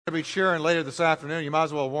To be cheering later this afternoon, you might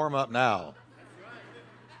as well warm up now.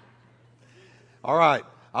 All right,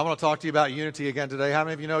 I want to talk to you about unity again today. How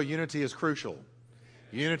many of you know unity is crucial?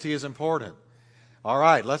 Unity is important. All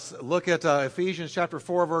right, let's look at Ephesians chapter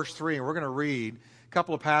 4, verse 3, and we're going to read a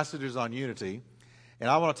couple of passages on unity. And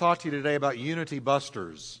I want to talk to you today about unity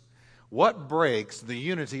busters. What breaks the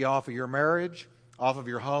unity off of your marriage, off of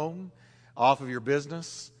your home, off of your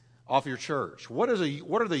business, off your church? What are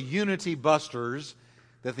the unity busters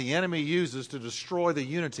that the enemy uses to destroy the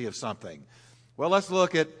unity of something? Well, let's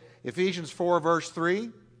look at Ephesians 4, verse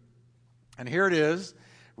 3. And here it is.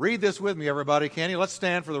 Read this with me, everybody, can you? Let's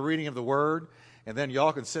stand for the reading of the Word, and then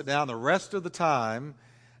y'all can sit down the rest of the time.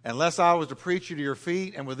 Unless I was to preach you to your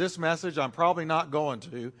feet, and with this message, I'm probably not going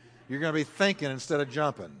to. You're going to be thinking instead of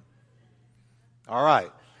jumping. All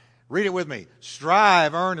right. Read it with me.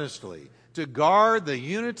 Strive earnestly to guard the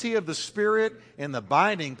unity of the Spirit in the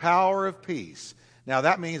binding power of peace. Now,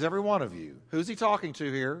 that means every one of you. Who's he talking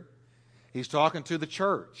to here? He's talking to the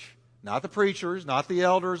church. Not the preachers, not the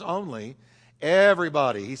elders only.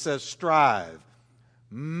 Everybody. He says, strive.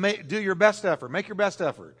 Do your best effort. Make your best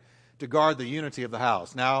effort to guard the unity of the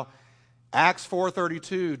house. Now, Acts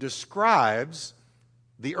 4:32 describes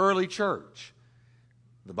the early church.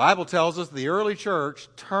 The Bible tells us the early church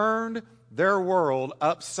turned their world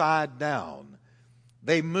upside down.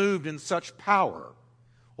 They moved in such power.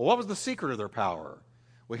 Well, what was the secret of their power?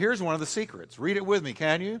 Well, here's one of the secrets. Read it with me,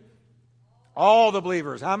 can you? All the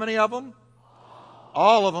believers, how many of them?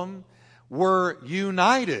 All of them were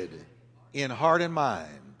united in heart and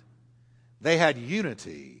mind. They had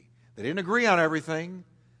unity. They didn't agree on everything.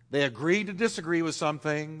 They agreed to disagree with some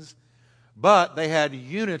things, but they had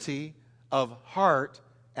unity of heart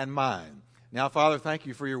and mind. Now, Father, thank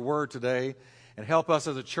you for your word today, and help us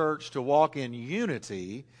as a church to walk in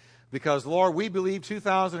unity. Because, Lord, we believe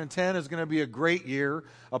 2010 is going to be a great year,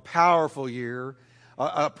 a powerful year,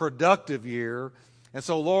 a productive year. And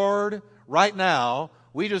so, Lord, right now,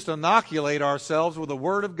 we just inoculate ourselves with the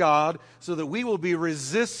Word of God so that we will be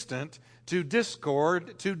resistant to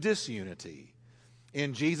discord, to disunity.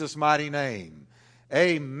 In Jesus' mighty name,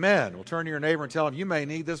 amen. We'll turn to your neighbor and tell him, you may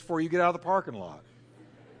need this before you get out of the parking lot.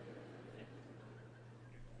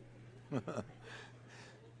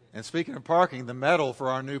 And speaking of parking, the metal for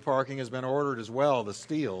our new parking has been ordered as well, the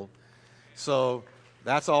steel. So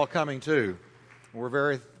that's all coming too. We're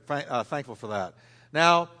very thankful for that.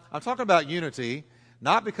 Now, I'm talking about unity,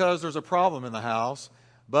 not because there's a problem in the house,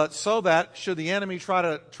 but so that should the enemy try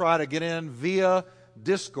to get in via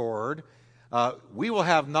discord, we will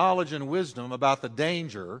have knowledge and wisdom about the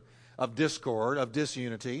danger of discord, of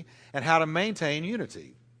disunity, and how to maintain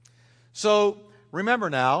unity. So remember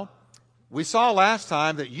now, we saw last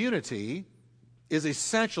time that unity is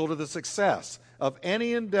essential to the success of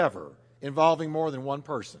any endeavor involving more than one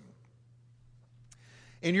person.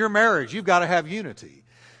 In your marriage, you've got to have unity.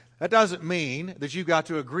 That doesn't mean that you've got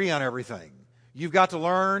to agree on everything. You've got to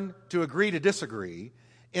learn to agree to disagree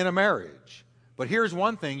in a marriage. But here's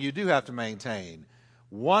one thing you do have to maintain: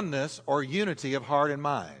 oneness or unity of heart and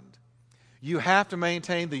mind. You have to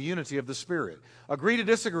maintain the unity of the Spirit. Agree to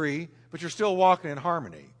disagree, but you're still walking in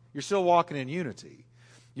harmony. You're still walking in unity.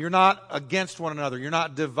 You're not against one another. You're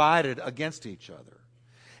not divided against each other.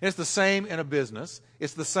 And it's the same in a business.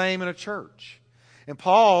 It's the same in a church. And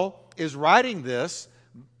Paul is writing this,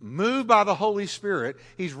 moved by the Holy Spirit.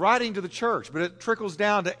 He's writing to the church, but it trickles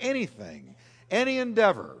down to anything, any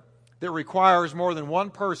endeavor that requires more than one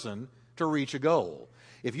person to reach a goal.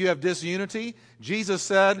 If you have disunity, Jesus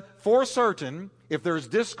said, for certain, if there's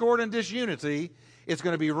discord and disunity, it's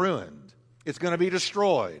going to be ruined. It's going to be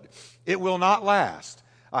destroyed. It will not last.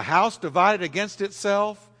 A house divided against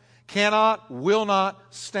itself will not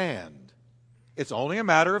stand. It's only a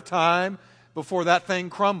matter of time before that thing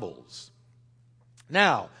crumbles.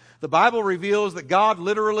 Now, the Bible reveals that God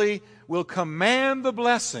literally will command the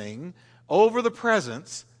blessing over the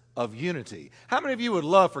presence of unity. How many of you would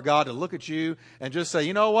love for God to look at you and just say,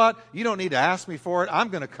 you know what? You don't need to ask me for it. I'm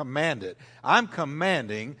going to command it. I'm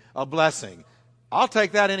commanding a blessing. I'll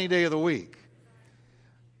take that any day of the week.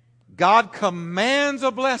 God commands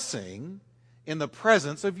a blessing in the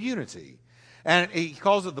presence of unity. And he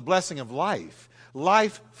calls it the blessing of life.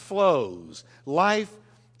 Life flows. Life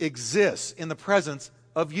exists in the presence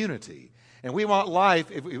of unity. And we want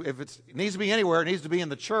life, if it needs to be anywhere, it needs to be in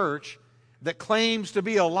the church that claims to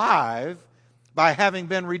be alive by having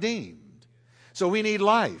been redeemed. So we need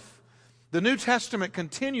life. The New Testament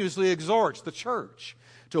continuously exhorts the church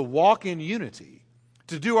to walk in unity,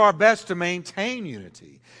 to do our best to maintain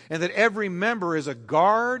unity, and that every member is a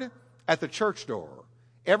guard at the church door.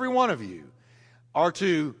 Every one of you are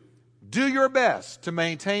to Do your best to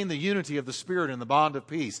maintain the unity of the Spirit and the bond of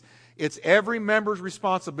peace. It's every member's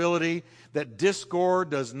responsibility that discord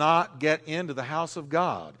does not get into the house of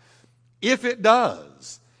God. If it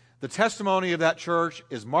does, the testimony of that church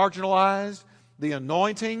is marginalized, the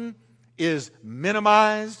anointing is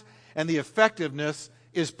minimized, and the effectiveness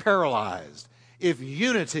is paralyzed if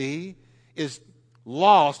unity is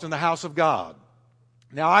lost in the house of God.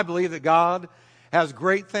 Now, I believe that God has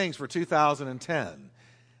great things for 2010.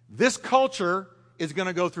 This culture is going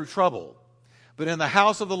to go through trouble. But in the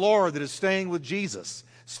house of the Lord that is staying with Jesus,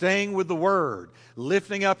 staying with the Word,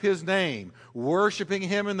 lifting up His name, worshiping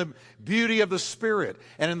Him in the beauty of the Spirit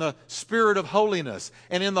and in the Spirit of holiness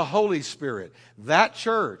and in the Holy Spirit, that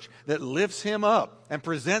church that lifts Him up and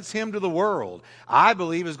presents Him to the world, I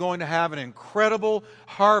believe is going to have an incredible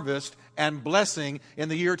harvest and blessing in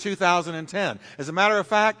the year 2010. As a matter of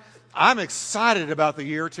fact, I'm excited about the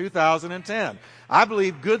year 2010. I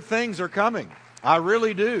believe good things are coming. I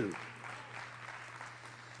really do.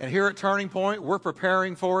 And here at Turning Point, we're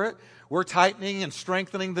preparing for it. We're tightening and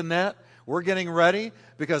strengthening the net. We're getting ready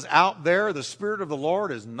because out there the Spirit of the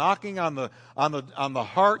Lord is knocking on the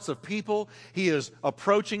hearts of people. He is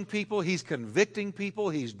approaching people. He's convicting people.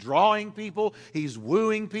 He's drawing people. He's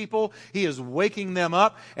wooing people. He is waking them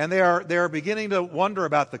up, and they are beginning to wonder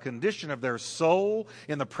about the condition of their soul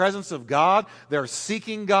in the presence of God. They're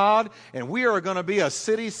seeking God, and we are going to be a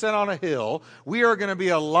city set on a hill. We are going to be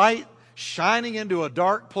a light shining into a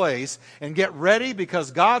dark place, and get ready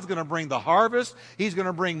because God's going to bring the harvest. He's going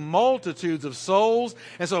to bring multitudes of souls.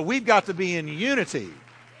 And so we've got to be in unity.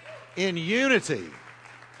 In unity.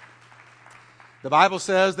 The Bible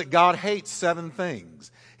says that God hates 7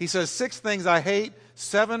 things. He says 6 things I hate,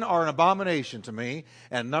 7 are an abomination to me,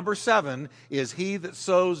 and number 7 is he that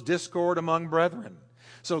sows discord among brethren.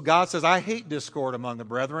 So God says, I hate discord among the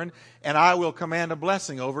brethren, and I will command a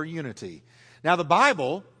blessing over unity. Now the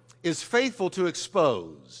Bible is faithful to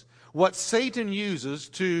expose what Satan uses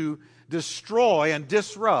to destroy and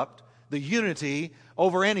disrupt the unity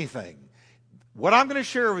over anything. What I'm going to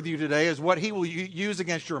share with you today is what he will use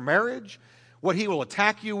against your marriage, what he will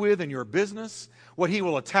attack you with in your business, what he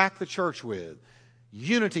will attack the church with.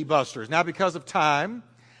 Unity busters. Now, because of time,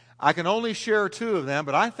 I can only share 2 of them,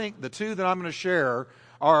 but I think the 2 that I'm going to share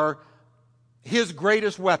are his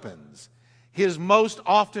greatest weapons, his most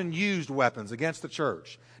often used weapons against the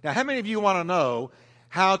church. Now, how many of you want to know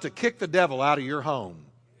how to kick the devil out of your home?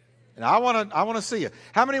 And I want to see you.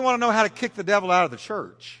 How many want to know how to kick the devil out of the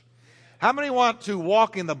church? How many want to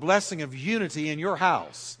walk in the blessing of unity in your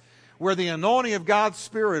house, where the anointing of God's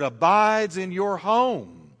Spirit abides in your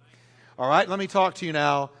home? All right, let me talk to you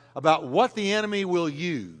now about what the enemy will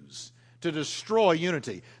use to destroy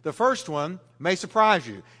unity. The first one may surprise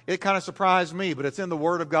you. It kind of surprised me, but it's in the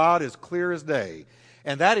Word of God as clear as day.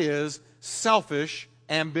 And that is selfish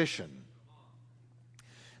ambition.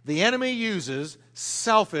 The enemy uses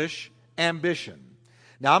selfish ambition.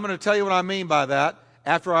 Now, I'm going to tell you what I mean by that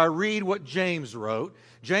after I read what James wrote.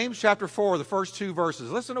 James chapter 4, the first 2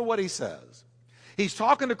 verses. Listen to what he says. He's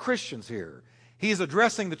talking to Christians here. He's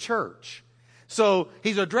addressing the church. So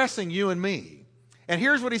he's addressing you and me. And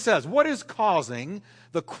here's what he says. What is causing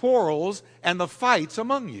the quarrels and the fights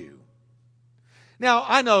among you? Now,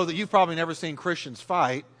 I know that you've probably never seen Christians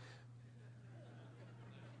fight.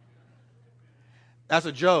 That's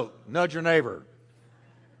a joke. Nudge your neighbor.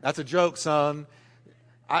 That's a joke, son.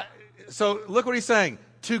 So look what he's saying.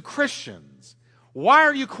 To Christians, why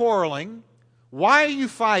are you quarreling? Why are you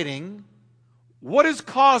fighting? What is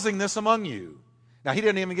causing this among you? Now, he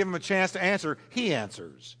didn't even give him a chance to answer. He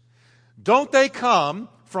answers. Don't they come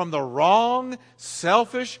from the wrong,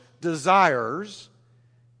 selfish desires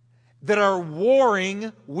that are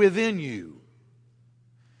warring within you?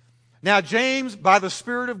 Now, James, by the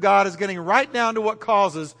Spirit of God, is getting right down to what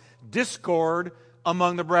causes discord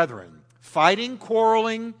among the brethren. Fighting,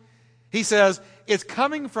 quarreling. He says, it's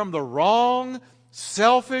coming from the wrong,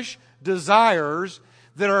 selfish desires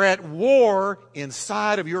that are at war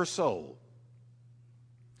inside of your soul.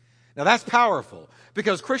 Now, that's powerful,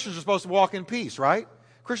 because Christians are supposed to walk in peace, right?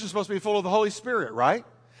 Christians are supposed to be full of the Holy Spirit, right?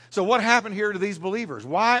 So what happened here to these believers?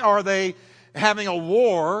 Why are they having a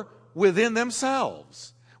war within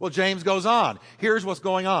themselves? Well, James goes on. Here's what's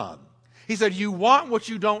going on. He said, you want what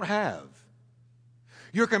you don't have.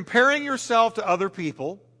 You're comparing yourself to other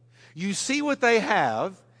people. You see what they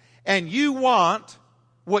have, and you want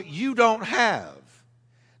what you don't have.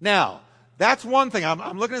 Now, that's one thing.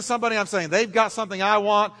 I'm looking at somebody, I'm saying, they've got something I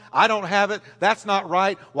want, I don't have it, that's not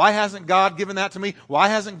right. Why hasn't God given that to me? Why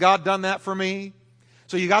hasn't God done that for me?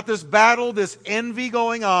 So you got this battle, this envy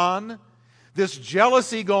going on, this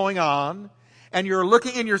jealousy going on, And you're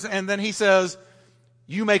looking in your, and then he says,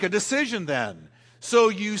 you make a decision then. So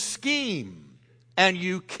you scheme and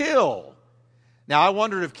you kill. Now I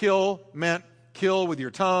wondered if kill meant kill with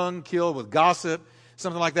your tongue, kill with gossip,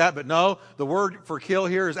 something like that. But no, the word for kill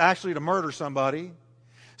here is actually to murder somebody.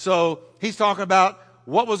 So he's talking about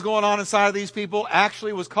what was going on inside of these people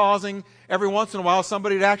actually was causing every once in a while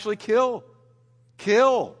somebody to actually kill.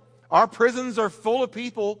 Kill. Our prisons are full of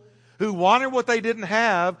people who wanted what they didn't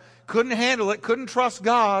have, couldn't handle it, couldn't trust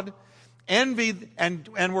God, envied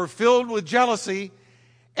and were filled with jealousy,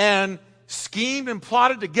 and schemed and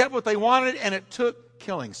plotted to get what they wanted, and it took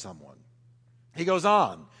killing someone. He goes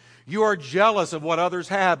on. You are jealous of what others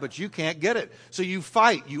have, but you can't get it. So you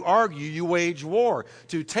fight, you argue, you wage war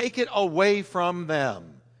to take it away from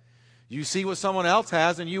them. You see what someone else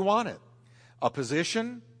has and you want it. A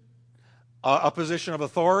position of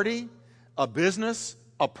authority, a business,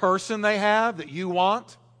 a person they have that you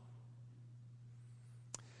want.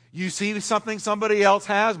 You see something somebody else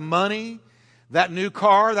has, money, that new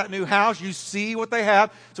car, that new house, you see what they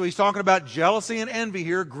have. So he's talking about jealousy and envy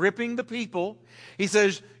here, gripping the people. He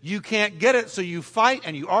says, you can't get it, so you fight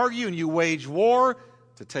and you argue and you wage war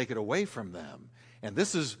to take it away from them. And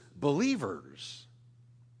this is believers.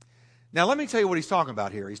 Now let me tell you what he's talking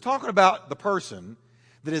about here. He's talking about the person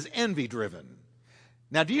that is envy-driven.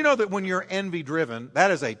 Now, do you know that when you're envy-driven,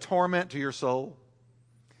 that is a torment to your soul?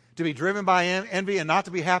 To be driven by envy and not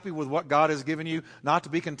to be happy with what God has given you, not to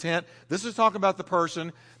be content. This is talking about the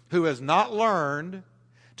person who has not learned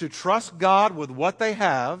to trust God with what they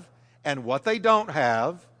have and what they don't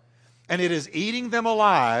have, and it is eating them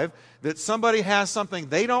alive that somebody has something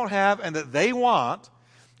they don't have and that they want,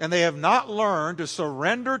 and they have not learned to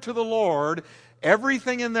surrender to the Lord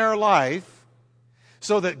everything in their life,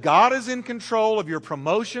 so that God is in control of your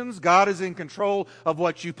promotions, God is in control of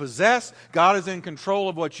what you possess, God is in control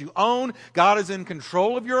of what you own, God is in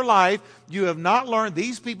control of your life. You have not learned,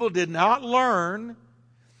 these people did not learn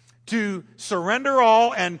to surrender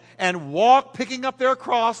all and walk picking up their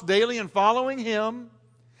cross daily and following Him.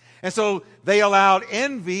 And so they allowed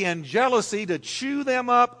envy and jealousy to chew them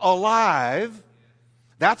up alive.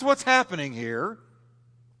 That's what's happening here.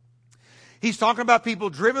 He's talking about people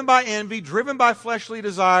driven by envy, driven by fleshly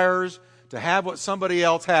desires to have what somebody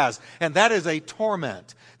else has. And that is a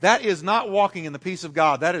torment. That is not walking in the peace of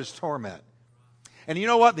God. That is torment. And you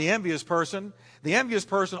know what? The envious person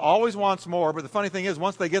always wants more, but the funny thing is,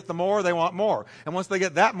 once they get the more, they want more. And once they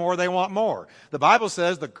get that more, they want more. The Bible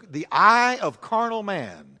says the eye of carnal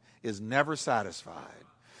man is never satisfied.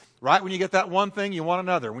 Right? When you get that one thing, you want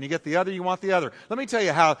another. When you get the other, you want the other. Let me tell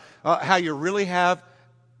you how you really have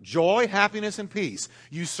joy, happiness, and peace.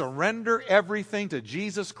 You surrender everything to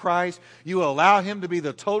Jesus Christ. You allow Him to be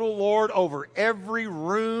the total Lord over every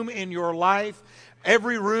room in your life,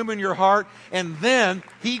 every room in your heart, and then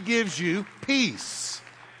He gives you peace.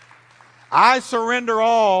 I Surrender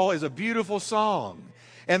All is a beautiful song,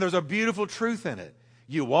 and there's a beautiful truth in it.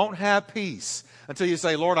 You won't have peace until you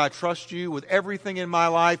say, Lord, I trust you with everything in my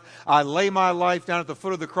life. I lay my life down at the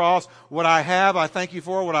foot of the cross. What I have, I thank you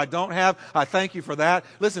for. What I don't have, I thank you for that.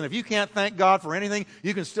 Listen, if you can't thank God for anything,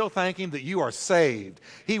 you can still thank Him that you are saved.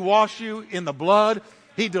 He washed you in the blood.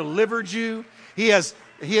 He delivered you. He has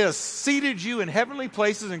seated you in heavenly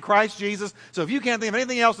places in Christ Jesus. So if you can't think of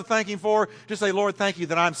anything else to thank Him for, just say, Lord, thank you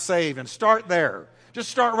that I'm saved. And start there. Just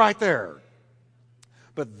start right there.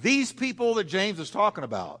 But these people that James is talking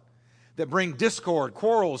about, that bring discord,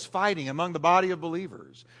 quarrels, fighting among the body of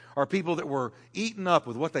believers, are people that were eaten up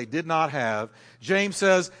with what they did not have. James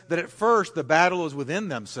says that at first the battle is within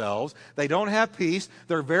themselves. They don't have peace.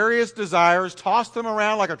 Their various desires toss them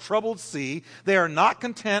around like a troubled sea. They are not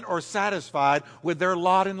content or satisfied with their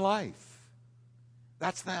lot in life.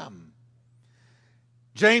 That's them.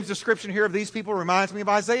 James' description here of these people reminds me of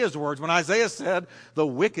Isaiah's words when Isaiah said, the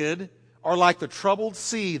wicked are like the troubled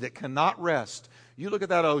sea that cannot rest. You look at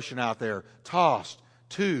that ocean out there, tossed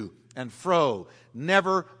to and fro,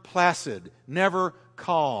 never placid, never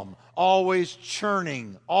calm, always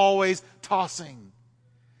churning, always tossing.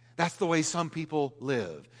 That's the way some people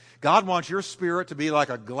live. God wants your spirit to be like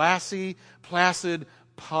a glassy, placid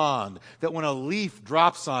pond, that when a leaf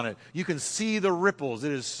drops on it, you can see the ripples.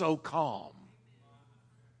 It is so calm.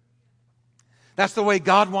 That's the way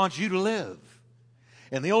God wants you to live.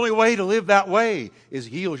 And the only way to live that way is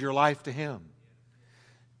yield your life to Him.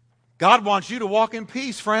 God wants you to walk in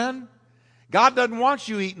peace, friend. God doesn't want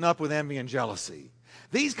you eaten up with envy and jealousy.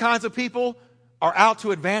 These kinds of people are out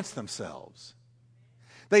to advance themselves.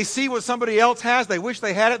 They see what somebody else has. They wish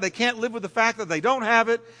they had it. They can't live with the fact that they don't have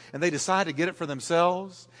it. And they decide to get it for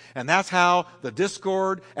themselves. And that's how the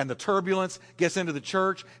discord and the turbulence gets into the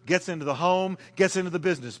church, gets into the home, gets into the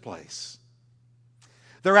business place.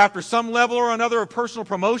 They're after some level or another of personal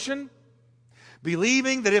promotion,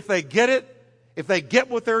 believing that if they get it, if they get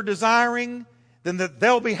what they're desiring, then that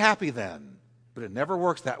they'll be happy then. But it never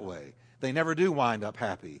works that way. They never do wind up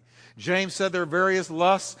happy. James said their various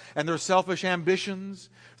lusts and their selfish ambitions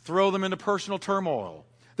throw them into personal turmoil.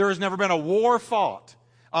 There has never been a war fought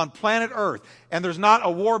on planet Earth, and there's not a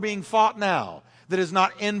war being fought now that is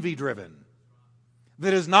not envy-driven,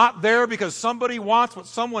 that is not there because somebody wants what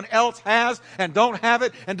someone else has and don't have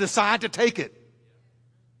it and decide to take it.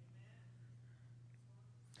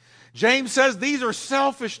 James says these are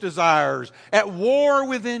selfish desires at war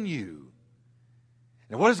within you.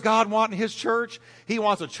 And what does God want in His church? He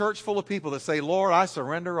wants a church full of people that say, Lord, I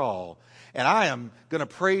surrender all. And I am going to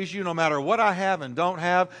praise you no matter what I have and don't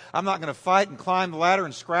have. I'm not going to fight and climb the ladder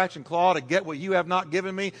and scratch and claw to get what you have not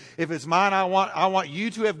given me. If it's mine, I want you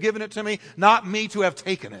to have given it to me, not me to have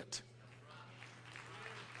taken it.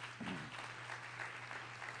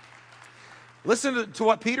 Listen to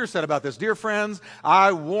what Peter said about this. Dear friends,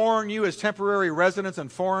 I warn you as temporary residents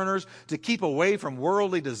and foreigners to keep away from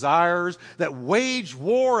worldly desires that wage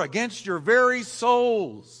war against your very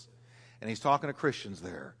souls. And he's talking to Christians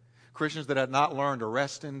there. Christians that have not learned to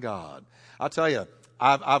rest in God. I'll tell you,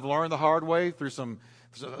 I've learned the hard way through some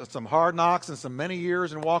hard knocks and some many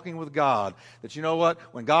years in walking with God that you know what?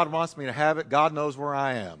 When God wants me to have it, God knows where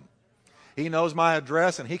I am. He knows my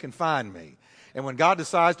address and He can find me. And when God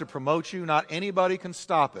decides to promote you, not anybody can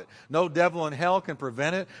stop it. No devil in hell can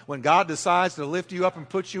prevent it. When God decides to lift you up and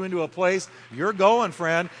put you into a place, you're going,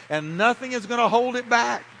 friend, and nothing is going to hold it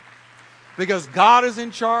back. Because God is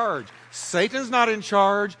in charge. Satan's not in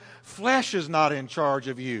charge. Flesh is not in charge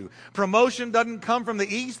of you. Promotion doesn't come from the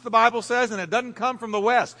east, the Bible says, and it doesn't come from the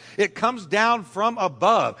west. It comes down from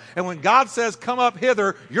above. And when God says, come up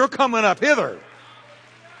hither, you're coming up hither.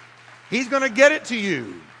 He's going to get it to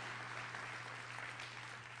you.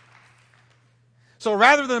 So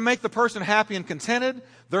rather than make the person happy and contented,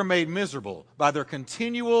 they're made miserable by their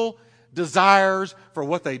continual desires for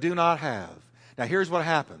what they do not have. Now here's what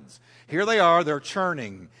happens. Here they are, they're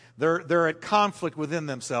churning. They're at conflict within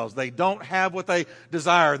themselves. They don't have what they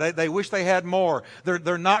desire. They wish they had more.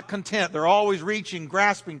 They're not content. They're always reaching,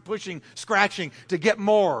 grasping, pushing, scratching to get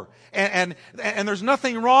more. And there's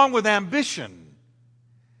nothing wrong with ambition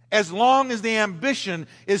as long as the ambition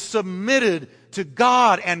is submitted to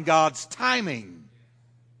God and God's timing.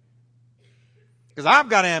 Because I've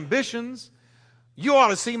got ambitions. You ought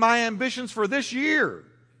to see my ambitions for this year.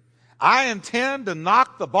 I intend to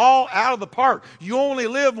knock the ball out of the park. You only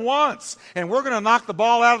live once, and we're going to knock the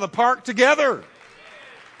ball out of the park together.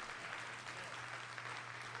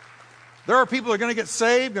 There are people that are going to get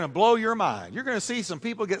saved, going to blow your mind. You're going to see some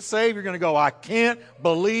people get saved, you're going to go, I can't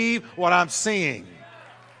believe what I'm seeing.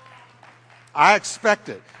 I expect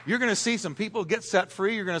it. You're going to see some people get set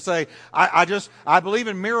free. You're going to say, I believe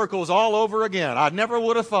in miracles all over again. I never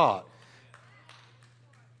would have thought.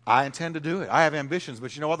 I intend to do it. I have ambitions,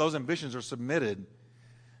 but you know what? Those ambitions are submitted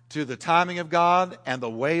to the timing of God and the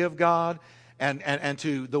way of God and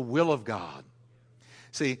to the will of God.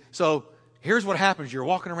 See, so here's what happens. You're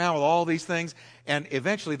walking around with all these things, and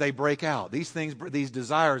eventually they break out. These things, these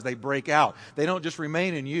desires, they break out. They don't just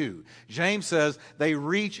remain in you. James says they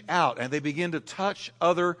reach out and they begin to touch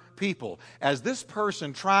other people. As this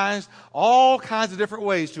person tries all kinds of different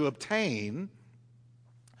ways to obtain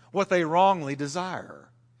what they wrongly desire.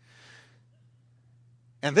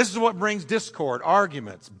 And this is what brings discord,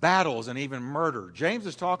 arguments, battles, and even murder. James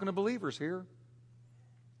is talking to believers here.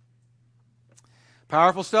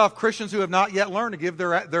 Powerful stuff. Christians who have not yet learned to give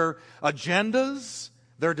their agendas,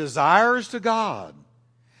 their desires to God,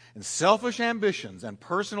 and selfish ambitions and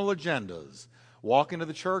personal agendas walk into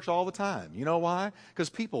the church all the time. You know why?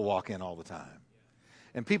 Because people walk in all the time.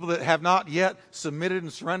 And people that have not yet submitted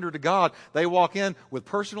and surrendered to God, they walk in with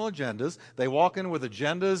personal agendas. They walk in with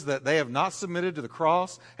agendas that they have not submitted to the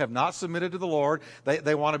cross, have not submitted to the Lord.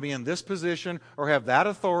 They want to be in this position or have that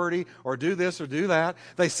authority or do this or do that.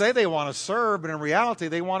 They say they want to serve, but in reality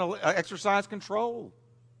they want to exercise control.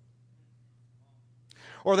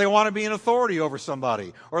 Or they want to be in authority over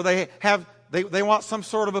somebody. Or they want some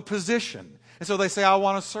sort of a position. And so they say, I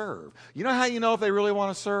want to serve. You know how you know if they really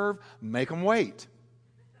want to serve? Make them wait.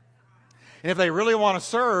 And if they really want to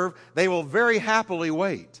serve, they will very happily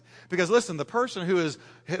wait. Because listen, the person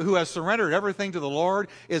who has surrendered everything to the Lord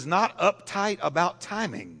is not uptight about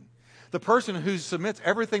timing. The person who submits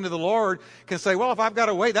everything to the Lord can say, well, if I've got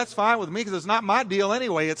to wait, that's fine with me because it's not my deal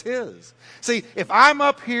anyway, it's His. See, if I'm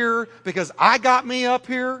up here because I got me up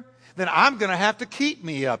here, then I'm going to have to keep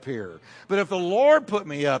me up here. But if the Lord put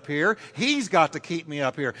me up here, He's got to keep me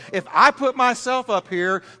up here. If I put myself up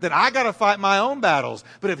here, then I got to fight my own battles.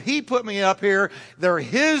 But if He put me up here, they're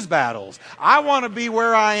His battles. I want to be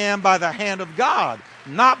where I am by the hand of God,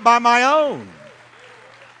 not by my own.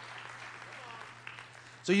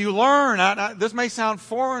 So you learn, this may sound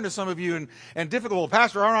foreign to some of you and difficult. Well,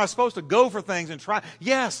 Pastor, aren't I supposed to go for things and try?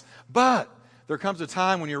 Yes, but there comes a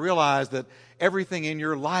time when you realize that everything in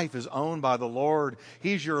your life is owned by the Lord.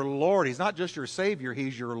 He's your Lord. He's not just your Savior.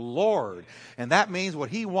 He's your Lord. And that means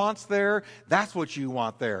what He wants there, that's what you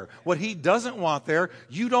want there. What He doesn't want there,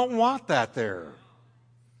 you don't want that there.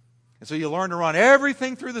 And so you learn to run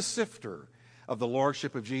everything through the sifter of the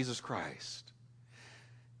Lordship of Jesus Christ.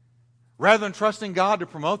 Rather than trusting God to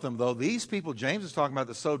promote them, though, these people James is talking about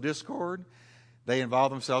that sow discord, they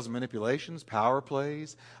involve themselves in manipulations, power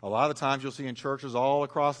plays. A lot of the times you'll see in churches all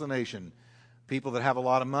across the nation, people that have a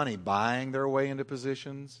lot of money buying their way into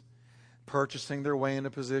positions, purchasing their way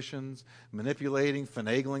into positions, manipulating,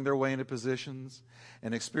 finagling their way into positions.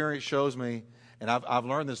 And experience shows me, and I've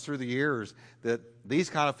learned this through the years, that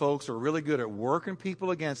these kind of folks are really good at working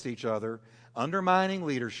people against each other, undermining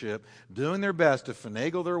leadership, doing their best to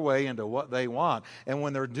finagle their way into what they want. And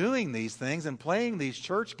when they're doing these things and playing these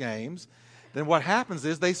church games, then what happens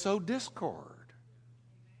is they sow discord.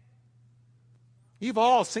 You've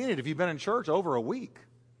all seen it if you've been in church over a week.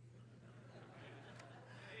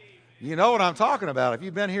 You know what I'm talking about if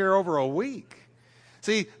you've been here over a week.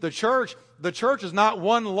 See, the church is not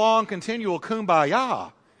one long continual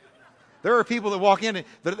kumbaya. There are people that walk in,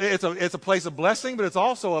 it's a place of blessing, but it's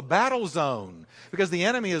also a battle zone. Because the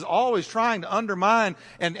enemy is always trying to undermine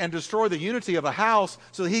and destroy the unity of a house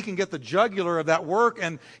so that he can get the jugular of that work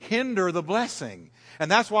and hinder the blessing.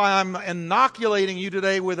 And that's why I'm inoculating you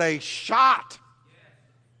today with a shot.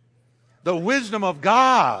 The wisdom of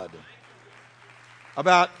God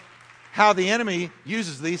about how the enemy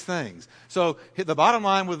uses these things. So the bottom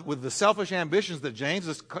line with the selfish ambitions that James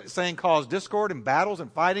is saying cause discord and battles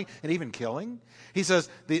and fighting and even killing, he says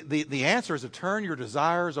the answer is to turn your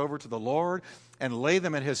desires over to the Lord and lay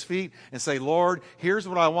them at His feet and say, Lord, here's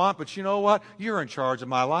what I want, but you know what? You're in charge of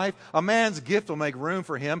my life. A man's gift will make room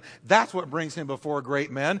for him. That's what brings him before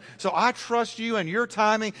great men. So I trust you and your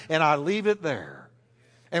timing, and I leave it there.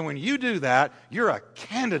 And when you do that, you're a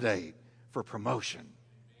candidate for promotion.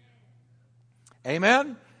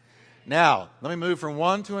 Amen? Now, let me move from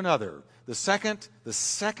one to another. The second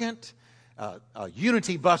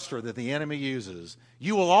unity buster that the enemy uses,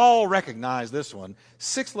 you will all recognize this one,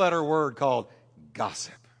 6-letter word called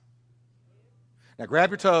gossip. Now grab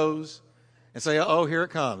your toes and say, oh, here it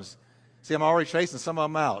comes. See, I'm already chasing some of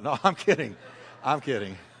them out. No, I'm kidding. I'm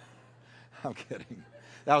kidding.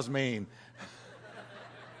 That was mean.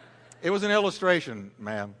 It was an illustration,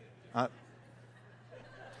 ma'am.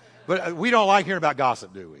 But we don't like hearing about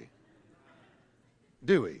gossip, do we?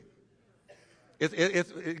 Do we?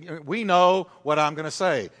 We know what I'm going to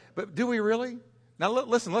say. But do we really? Now,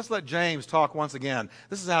 listen, let's let James talk once again.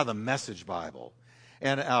 This is out of the Message Bible.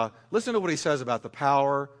 And listen to what he says about the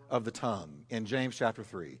power of the tongue in James chapter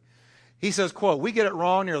 3. He says, quote, we get it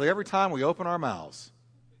wrong nearly every time we open our mouths.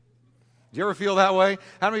 Do you ever feel that way?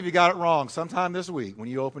 How many of you got it wrong sometime this week when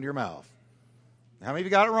you opened your mouth? How many of you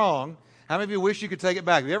got it wrong? How many of you wish you could take it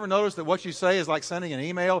back? Have you ever noticed that what you say is like sending an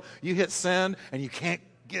email? You hit send and you can't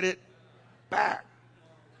get it back.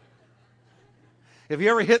 Have you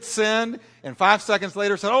ever hit send and 5 seconds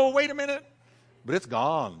later said, oh, wait a minute? But it's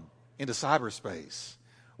gone into cyberspace.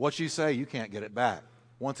 What you say, you can't get it back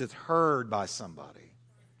once it's heard by somebody.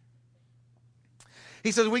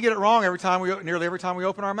 He says we get it wrong nearly every time we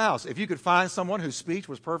open our mouths. If you could find someone whose speech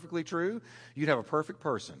was perfectly true, you'd have a perfect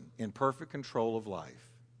person in perfect control of life.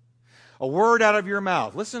 A word out of your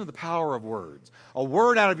mouth. Listen to the power of words. A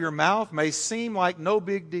word out of your mouth may seem like no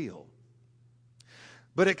big deal,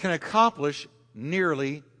 but it can accomplish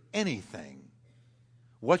nearly anything.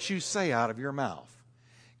 What you say out of your mouth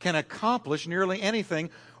can accomplish nearly anything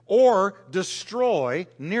or destroy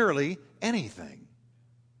nearly anything.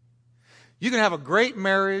 You can have a great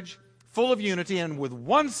marriage full of unity and with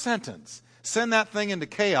one sentence send that thing into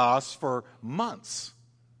chaos for months.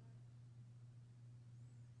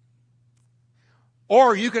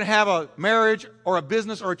 Or you can have a marriage or a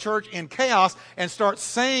business or a church in chaos and start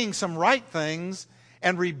saying some right things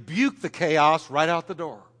and rebuke the chaos right out the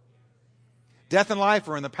door. Death and life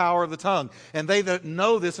are in the power of the tongue. And they that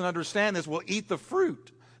know this and understand this will eat the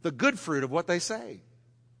fruit, the good fruit of what they say.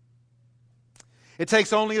 It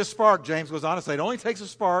takes only a spark, James goes on to say. It only takes a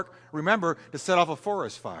spark, remember, to set off a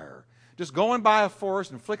forest fire. Just going by a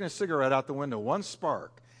forest and flicking a cigarette out the window, one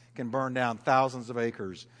spark can burn down thousands of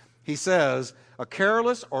acres. He says, a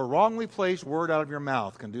careless or wrongly placed word out of your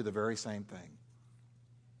mouth can do the very same thing.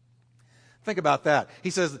 Think about that.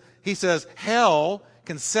 He says, hell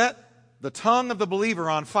can set the tongue of the believer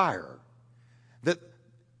on fire. That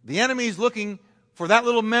the enemy is looking for that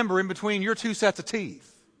little member in between your two sets of teeth.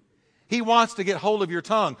 He wants to get hold of your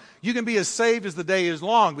tongue. You can be as saved as the day is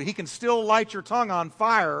long, but he can still light your tongue on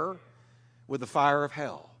fire with the fire of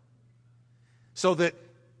hell. So that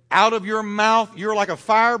out of your mouth, you're like a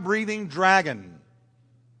fire-breathing dragon.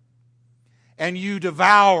 And you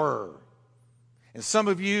devour. And some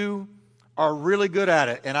of you are really good at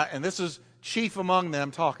it. And this is chief among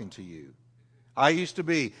them talking to you. I used to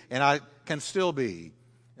be, and I can still be,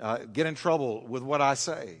 get in trouble with what I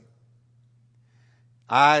say.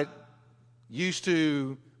 I used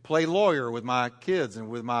to play lawyer with my kids and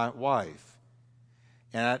with my wife.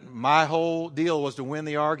 And my whole deal was to win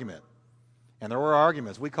the argument. And there were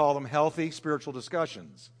arguments. We call them healthy spiritual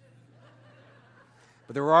discussions.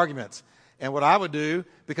 But there were arguments. And what I would do,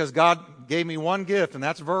 because God gave me one gift, and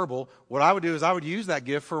that's verbal, what I would do is I would use that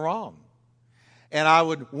gift for wrong. And I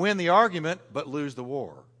would win the argument, but lose the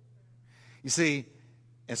war. You see,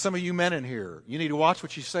 and some of you men in here, you need to watch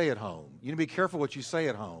what you say at home. You need to be careful what you say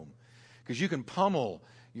at home. Because you can pummel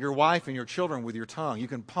your wife and your children with your tongue. You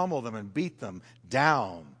can pummel them and beat them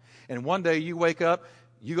down. And one day you wake up,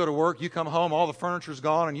 you go to work, you come home, all the furniture's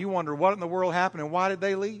gone, and you wonder what in the world happened and why did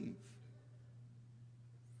they leave?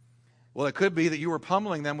 Well, it could be that you were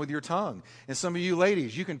pummeling them with your tongue. And some of you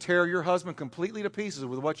ladies, you can tear your husband completely to pieces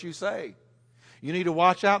with what you say. You need to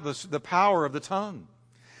watch out the power of the tongue.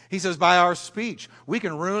 He says, by our speech, we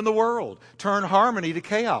can ruin the world, turn harmony to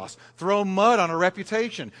chaos, throw mud on a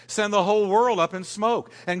reputation, send the whole world up in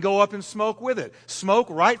smoke, and go up in smoke with it. Smoke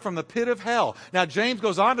right from the pit of hell. Now, James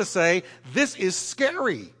goes on to say, this is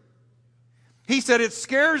scary. He said, it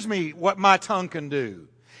scares me what my tongue can do.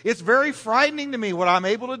 It's very frightening to me what I'm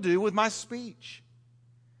able to do with my speech.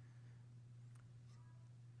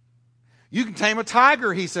 You can tame a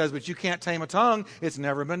tiger, he says, but you can't tame a tongue. It's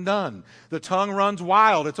never been done. The tongue runs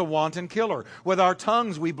wild. It's a wanton killer. With our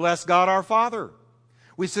tongues, we bless God our Father.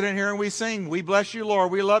 We sit in here and we sing, we bless you,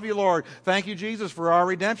 Lord. We love you, Lord. Thank you, Jesus, for our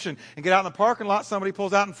redemption. And get out in the parking lot, somebody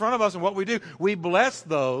pulls out in front of us, and what we do, we bless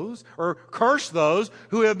those or curse those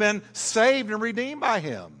who have been saved and redeemed by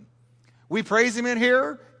him. We praise him in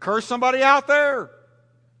here, curse somebody out there.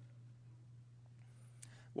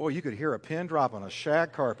 Boy, you could hear a pin drop on a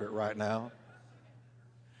shag carpet right now.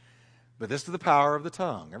 But this is the power of the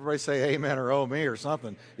tongue. Everybody say amen or oh me or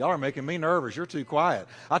something. Y'all are making me nervous. You're too quiet.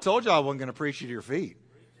 I told you I wasn't going to preach you to your feet.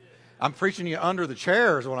 I'm preaching you under the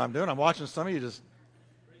chair is what I'm doing. I'm watching some of you just...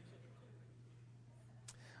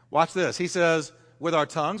 Watch this. He says, with our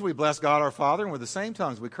tongues we bless God our Father, and with the same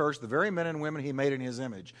tongues we curse the very men and women he made in his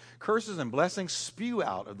image. Curses and blessings spew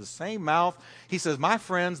out of the same mouth. He says, my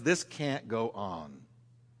friends, this can't go on.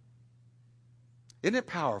 Isn't it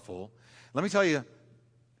powerful? Let me tell you,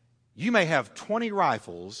 you may have 20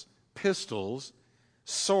 rifles, pistols,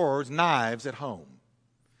 swords, knives at home.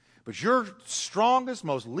 But your strongest,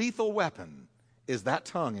 most lethal weapon is that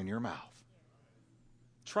tongue in your mouth.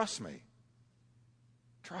 Trust me.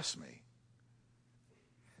 Trust me.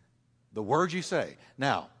 The words you say.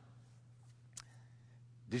 Now,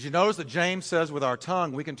 did you notice that James says with our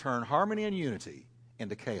tongue we can turn harmony and unity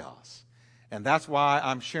into chaos? And that's why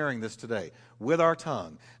I'm sharing this today. With our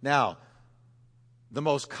tongue. Now, the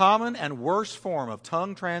most common and worst form of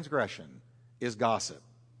tongue transgression is gossip.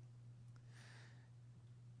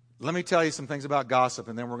 Let me tell you some things about gossip,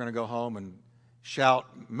 and then we're going to go home and shout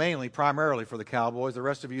primarily for the Cowboys. The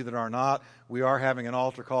rest of you that are not, we are having an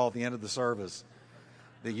altar call at the end of the service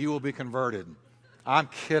that you will be converted. I'm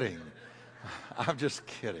kidding. I'm just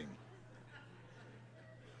kidding.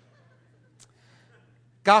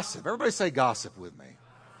 Gossip. Everybody say gossip with me.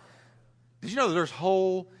 Did you know that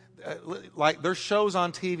there's shows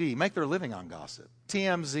on TV, make their living on gossip.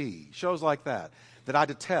 TMZ, shows like that I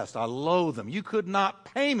detest. I loathe them. You could not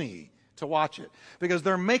pay me to watch it because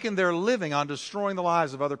they're making their living on destroying the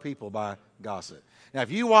lives of other people by gossip. Now, if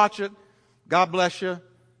you watch it, God bless you,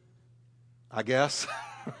 I guess.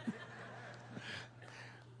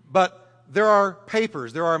 But there are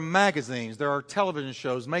papers, there are magazines, there are television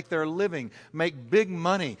shows, make their living, make big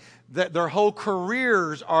money. Their whole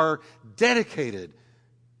careers are dedicated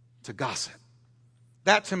to gossip.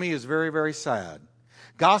 That to me is very, very sad.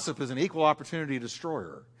 Gossip is an equal opportunity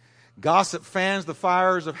destroyer. Gossip fans the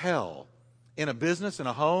fires of hell in a business, in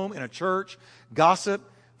a home, in a church. Gossip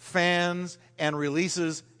fans, and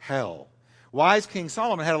releases hell. Wise King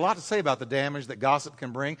Solomon had a lot to say about the damage that gossip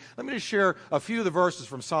can bring. Let me just share a few of the verses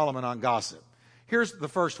from Solomon on gossip. Here's the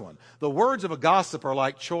first one. The words of a gossip are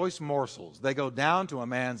like choice morsels. They go down to a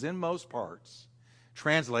man's inmost parts.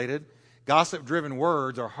 Translated, gossip-driven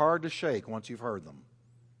words are hard to shake once you've heard them.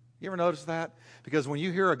 You ever notice that? Because when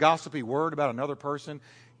you hear a gossipy word about another person,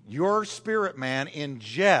 your spirit man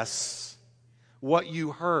ingests what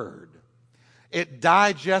you heard. It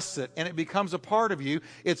digests it, and it becomes a part of you.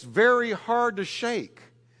 It's very hard to shake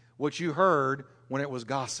what you heard when it was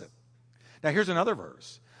gossip. Now, here's another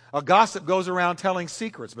verse. A gossip goes around telling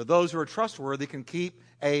secrets, but those who are trustworthy can keep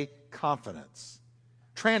a confidence.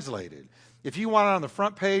 Translated, if you want it on the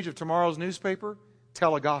front page of tomorrow's newspaper,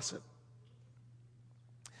 tell a gossip.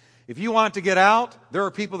 If you want it to get out, there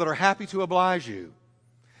are people that are happy to oblige you.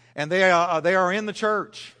 And they are in the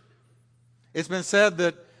church. It's been said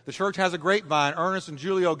that the church has a grapevine Ernest and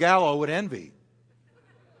Julio Gallo would envy.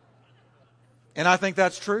 And I think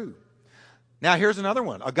that's true. Now here's another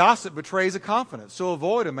one. A gossip betrays a confidence, so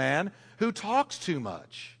avoid a man who talks too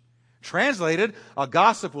much. Translated, a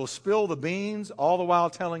gossip will spill the beans all the while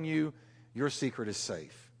telling you your secret is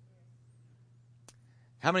safe.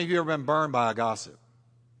 How many of you have ever been burned by a gossip?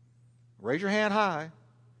 Raise your hand high.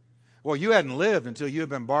 Well, you hadn't lived until you had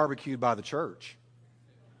been barbecued by the church.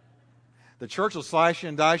 The church will slice you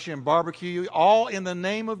and dice you and barbecue you, all in the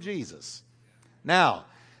name of Jesus. Now,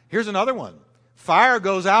 here's another one. Fire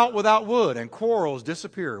goes out without wood, and quarrels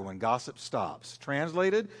disappear when gossip stops.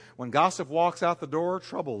 Translated, when gossip walks out the door,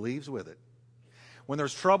 trouble leaves with it. When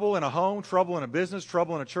there's trouble in a home, trouble in a business,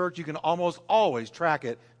 trouble in a church, you can almost always track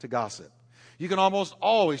it to gossip. You can almost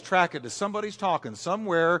always track it to somebody's talking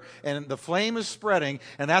somewhere, and the flame is spreading,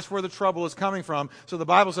 and that's where the trouble is coming from. So the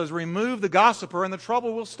Bible says, remove the gossiper, and the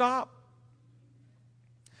trouble will stop.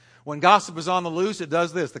 When gossip is on the loose, it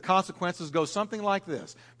does this. The consequences go something like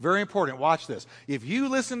this. Very important. Watch this. If you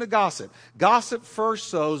listen to gossip, gossip first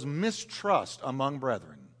sows mistrust among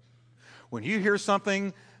brethren. When you hear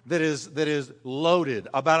something that is loaded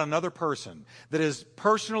about another person, that is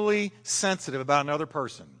personally sensitive about another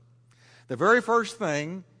person, the very first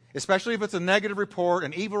thing, especially if it's a negative report,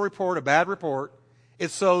 an evil report, a bad report, it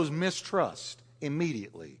sows mistrust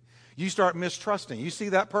immediately. You start mistrusting. You see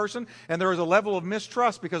that person, and there is a level of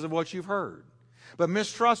mistrust because of what you've heard. But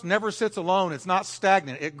mistrust never sits alone. It's not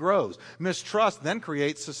stagnant. It grows. Mistrust then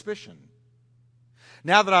creates suspicion.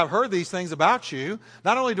 Now that I've heard these things about you,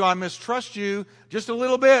 not only do I mistrust you just a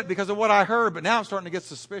little bit because of what I heard, but now I'm starting to get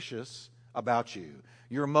suspicious about you,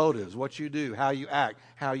 your motives, what you do, how you act,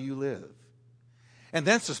 how you live. And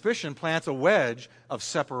then suspicion plants a wedge of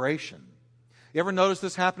separation. You ever notice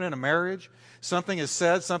this happen in a marriage? Something is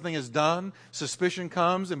said, something is done, suspicion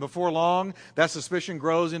comes, and before long, that suspicion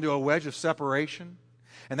grows into a wedge of separation.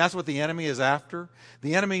 And that's what the enemy is after.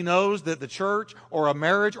 The enemy knows that the church or a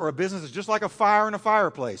marriage or a business is just like a fire in a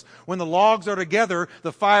fireplace. When the logs are together,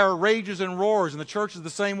 the fire rages and roars, and the church is the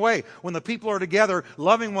same way. When the people are together,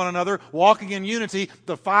 loving one another, walking in unity,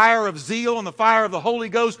 the fire of zeal and the fire of the Holy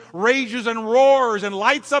Ghost rages and roars and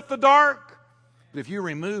lights up the dark. But if you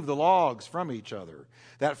remove the logs from each other,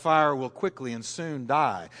 that fire will quickly and soon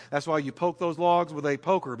die. That's why you poke those logs with a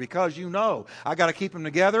poker, because you know, I've got to keep them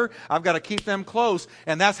together, I've got to keep them close,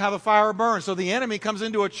 and that's how the fire burns. So the enemy comes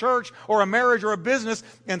into a church or a marriage or a business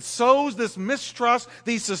and sows this mistrust,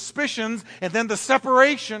 these suspicions, and then the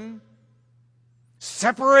separation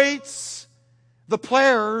separates the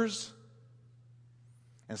players,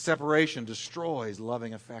 and separation destroys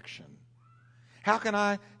loving affection. How can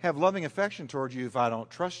I have loving affection toward you if I don't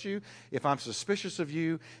trust you, if I'm suspicious of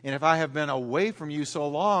you, and if I have been away from you so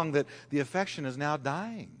long that the affection is now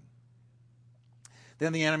dying?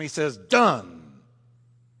 Then the enemy says, done.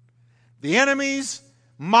 The enemy's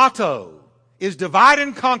motto is divide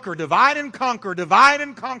and conquer, divide and conquer, divide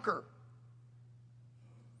and conquer.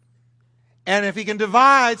 And if he can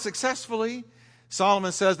divide successfully,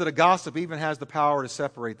 Solomon says that a gossip even has the power to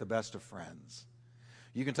separate the best of friends.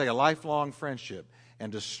 You can take a lifelong friendship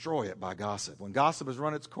and destroy it by gossip. When gossip has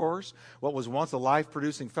run its course, what was once a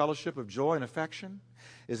life-producing fellowship of joy and affection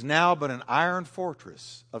is now but an iron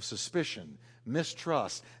fortress of suspicion,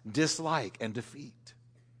 mistrust, dislike, and defeat.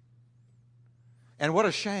 And what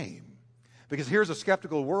a shame. Because here's a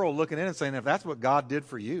skeptical world looking in and saying, if that's what God did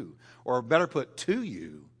for you, or better put, to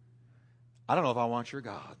you, I don't know if I want your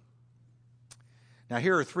God. Now,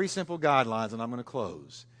 here are 3 simple guidelines, and I'm going to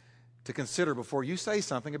close, to consider before you say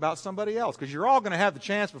something about somebody else. Because you're all going to have the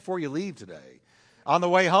chance before you leave today. On the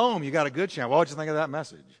way home, you got a good chance. What did you think of that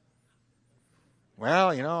message? Well,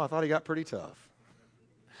 I thought he got pretty tough.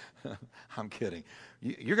 I'm kidding.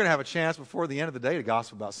 You're going to have a chance before the end of the day to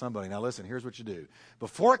gossip about somebody. Now listen, here's what you do.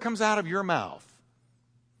 Before it comes out of your mouth,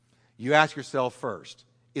 you ask yourself first,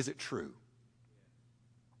 is it true?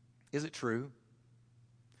 Is it true?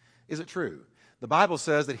 Is it true? The Bible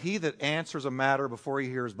says that he that answers a matter before he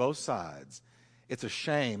hears both sides, it's a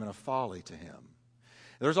shame and a folly to him.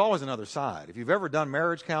 There's always another side. If you've ever done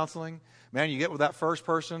marriage counseling, man, you get with that first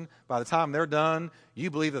person, by the time they're done, you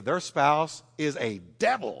believe that their spouse is a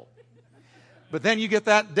devil. But then you get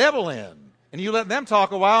that devil in, and you let them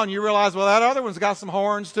talk a while, and you realize, well, that other one's got some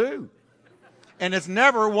horns too. And it's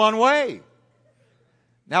never one way.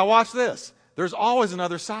 Now watch this. There's always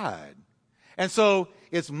another side. And so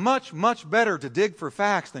it's much, much better to dig for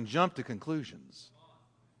facts than jump to conclusions.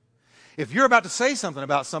 If you're about to say something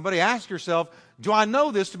about somebody, ask yourself, do I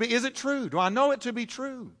know this to be, is it true? Do I know it to be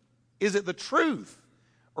true? Is it the truth?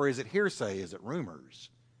 Or is it hearsay? Is it rumors?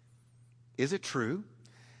 Is it true?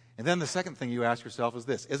 And then the second thing you ask yourself is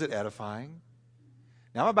this, is it edifying?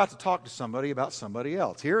 Now I'm about to talk to somebody about somebody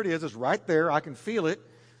else. Here it is, it's right there, I can feel it.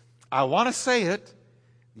 I want to say it.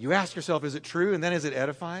 You ask yourself, is it true? And then is it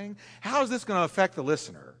edifying? How is this going to affect the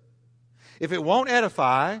listener? If it won't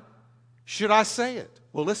edify, should I say it?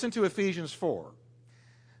 Well, listen to Ephesians 4.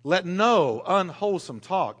 Let no unwholesome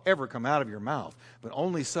talk ever come out of your mouth, but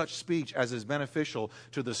only such speech as is beneficial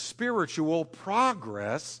to the spiritual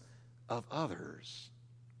progress of others,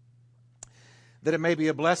 that it may be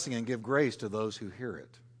a blessing and give grace to those who hear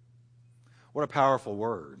it. What a powerful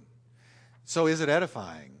word. So is it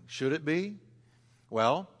edifying? Should it be?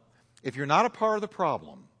 Well, if you're not a part of the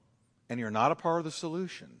problem and you're not a part of the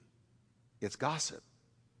solution, it's gossip.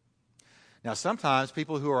 Now, sometimes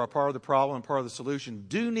people who are a part of the problem and part of the solution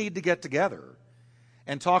do need to get together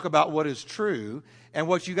and talk about what is true. And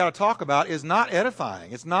what you got to talk about is not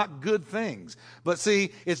edifying. It's not good things. But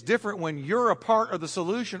see, it's different when you're a part of the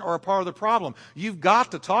solution or a part of the problem. You've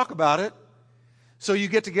got to talk about it. So you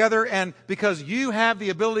get together, and because you have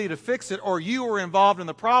the ability to fix it or you were involved in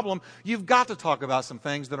the problem, you've got to talk about some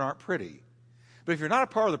things that aren't pretty. But if you're not a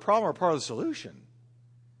part of the problem or a part of the solution,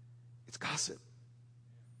 it's gossip.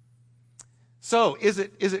 So is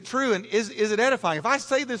it true, and is it edifying? If I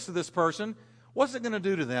say this to this person, what's it going to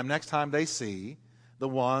do to them next time they see the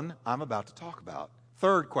one I'm about to talk about?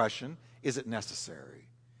 Third question, is it necessary?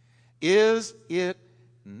 Is it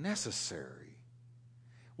necessary?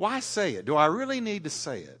 Why say it? Do I really need to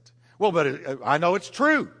say it? Well, but I know it's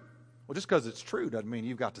true. Well, just because it's true doesn't mean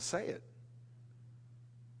you've got to say it.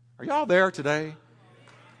 Are y'all there today?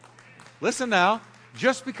 Listen now,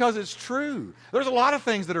 just because it's true. There's a lot of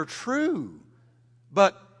things that are true,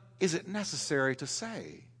 but is it necessary to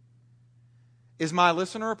say? Is my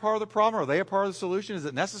listener a part of the problem? Are they a part of the solution? Is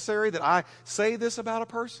it necessary that I say this about a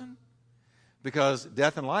person? Because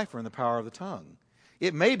death and life are in the power of the tongue.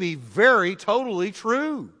 It may be very, totally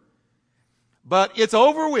true, but it's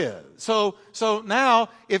over with. So now,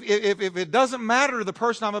 if it doesn't matter to the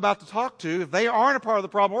person I'm about to talk to, if they aren't a part of the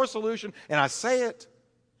problem or solution, and I say it,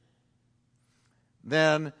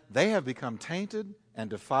 then they have become tainted and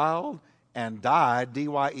defiled and died,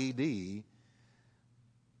 D-Y-E-D,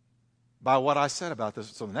 by what I said about this.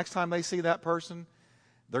 So the next time they see that person,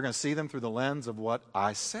 they're going to see them through the lens of what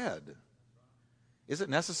I said. Is it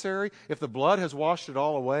necessary? If the blood has washed it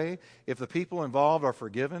all away, if the people involved are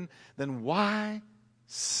forgiven, then why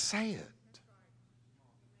say it?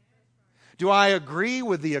 Do I agree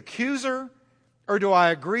with the accuser or do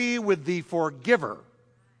I agree with the forgiver?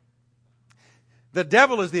 The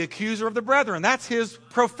devil is the accuser of the brethren. That's his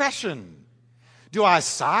profession. Do I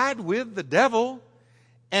side with the devil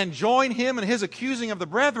and join him in his accusing of the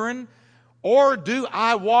brethren, or do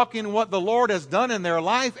I walk in what the Lord has done in their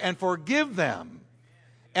life and forgive them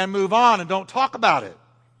and move on and don't talk about it?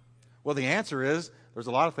 Well, the answer is there's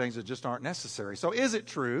a lot of things that just aren't necessary. So is it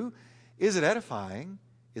true? Is it edifying?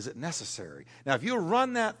 Is it necessary? Now, if you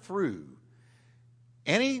run that through,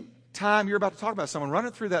 any time you're about to talk about someone, run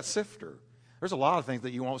it through that sifter. There's a lot of things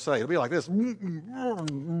that you won't say. It'll be like this.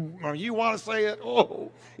 You want to say it?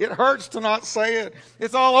 Oh, it hurts to not say it.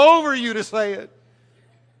 It's all over you to say it.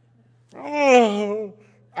 Oh,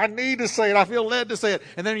 I need to say it. I feel led to say it.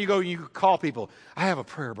 And then you go and you call people. I have a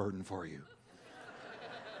prayer burden for you.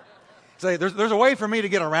 Say, there's a way for me to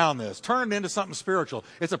get around this. Turn it into something spiritual.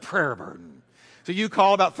 It's a prayer burden. So you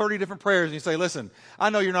call about 30 different prayers and you say, listen, I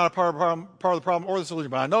know you're not a part of the problem or the solution,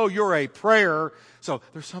 but I know you're a prayer. So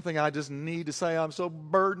there's something I just need to say. I'm so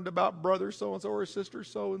burdened about brother so-and-so or sister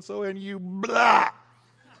so-and-so, and you blah.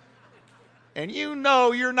 And you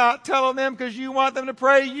know you're not telling them because you want them to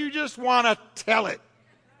pray. You just want to tell it.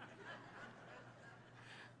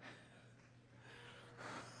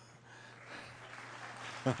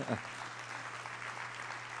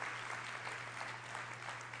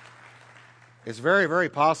 It's very, very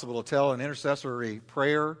possible to tell an intercessory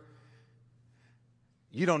prayer,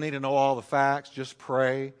 you don't need to know all the facts, just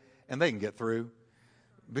pray, and they can get through.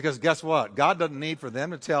 Because guess what? God doesn't need for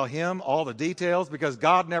them to tell him all the details, because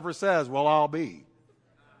God never says, well, I'll be.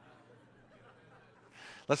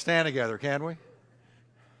 Let's stand together, can we?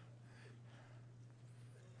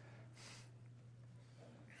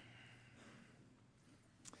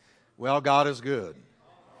 Well, God is good.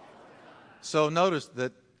 So notice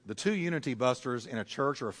that the two unity busters in a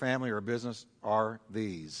church or a family or a business are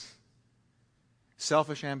these: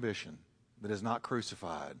 selfish ambition that is not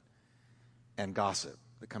crucified, and gossip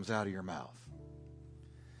that comes out of your mouth.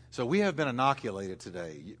 So we have been inoculated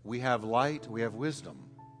today. We have light, we have wisdom,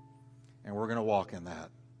 and we're going to walk in that.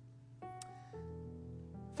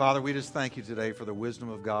 Father, we just thank you today for the wisdom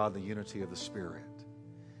of God, the unity of the Spirit.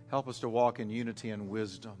 Help us to walk in unity and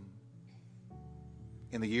wisdom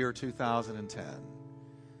in the year 2010,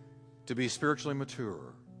 to be spiritually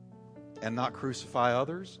mature and not crucify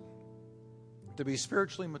others, to be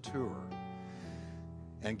spiritually mature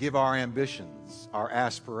and give our ambitions, our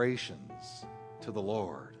aspirations to the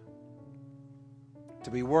Lord,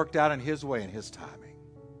 to be worked out in His way and His timing.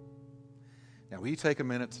 Now, will you take a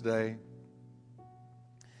minute today?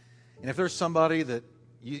 And if there's somebody that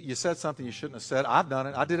you said something you shouldn't have said, I've done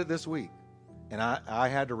it. I did it this week, and I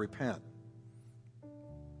had to repent.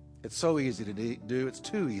 It's so easy to do. It's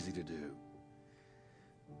too easy to do.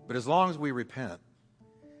 But as long as we repent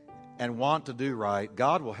and want to do right,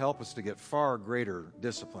 God will help us to get far greater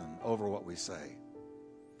discipline over what we say.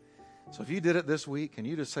 So if you did it this week, can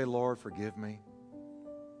you just say, Lord, forgive me?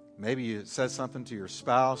 Maybe you said something to your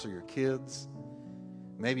spouse or your kids.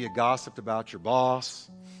 Maybe you gossiped about your boss,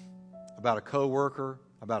 about a coworker,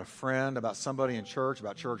 about a friend, about somebody in church,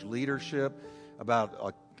 about church leadership, about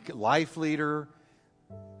a life leader.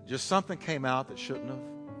 Just something came out that shouldn't have.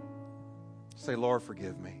 Say, Lord,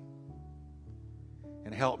 forgive me.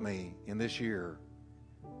 And help me in this year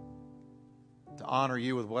to honor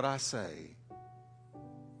you with what I say.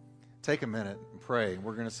 Take a minute and pray.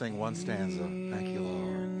 We're going to sing one stanza. Thank you, Lord.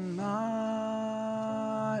 In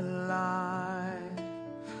my life,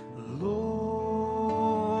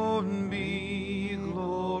 Lord, be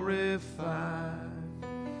glorified.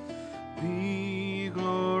 Be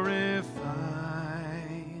glorified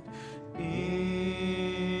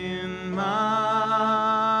in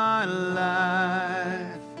my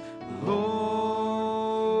life.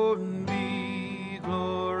 Lord, be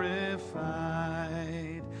glorified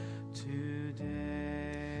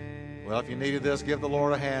today. Well, if you needed this, give the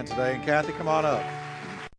Lord a hand today. And Kathy, come on up.